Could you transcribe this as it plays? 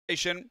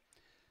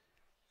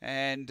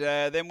And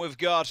then we've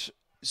got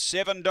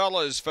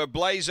 $7 for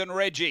Blazin'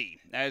 Reggie.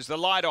 As the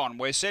light on,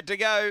 we're set to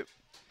go.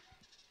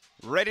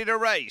 Ready to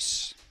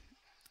race.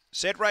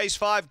 Set race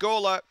 5,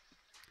 Gawler.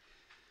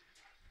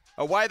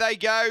 Away they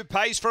go.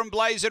 Pace from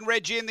Blazin'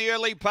 Reggie in the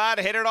early part.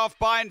 Headed off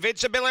by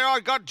Invincibility. Oh,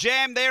 got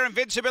jammed there.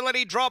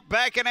 Invincibility dropped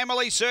back and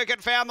Emily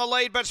Circuit found the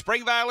lead. But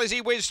Springvale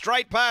Izzy whizzed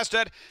straight past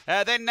it.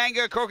 Then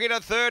Nanga Cookie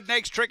to third.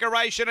 Next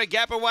Trickeration. A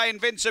gap away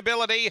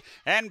Invincibility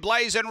and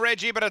Blazin'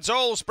 Reggie. But it's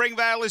all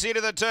Springvale Izzy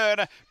to the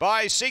turn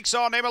by 6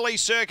 on Emily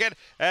Circuit.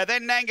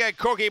 Then Nanga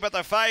Cookie. But the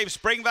fave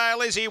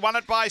Springvale Izzy won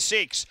it by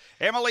 6.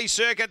 Emily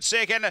Circuit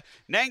second.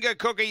 Nanga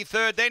Cookie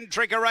third. Then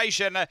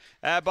Trickeration.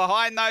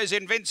 Behind those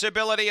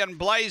Invincibility and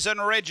Blazin'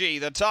 Reggie.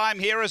 The time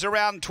here is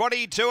around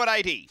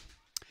 22:80.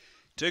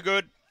 Too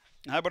good.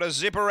 Able to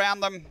zip around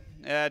them.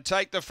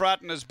 Take the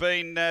front and has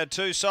been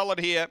too solid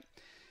here.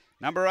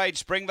 Number 8,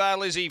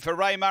 Springvale Izzy for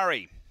Ray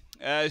Murray.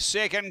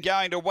 Second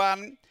going to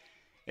 1.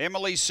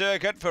 Emily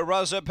Circuit for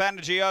Rosa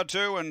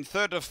Panagiotou. And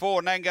third to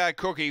 4, Nanga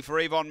Cookie for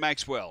Yvonne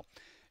Maxwell.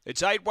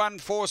 It's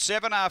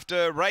 8-1-4-7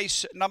 after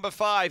race number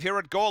 5 here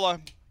at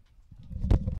Gawler.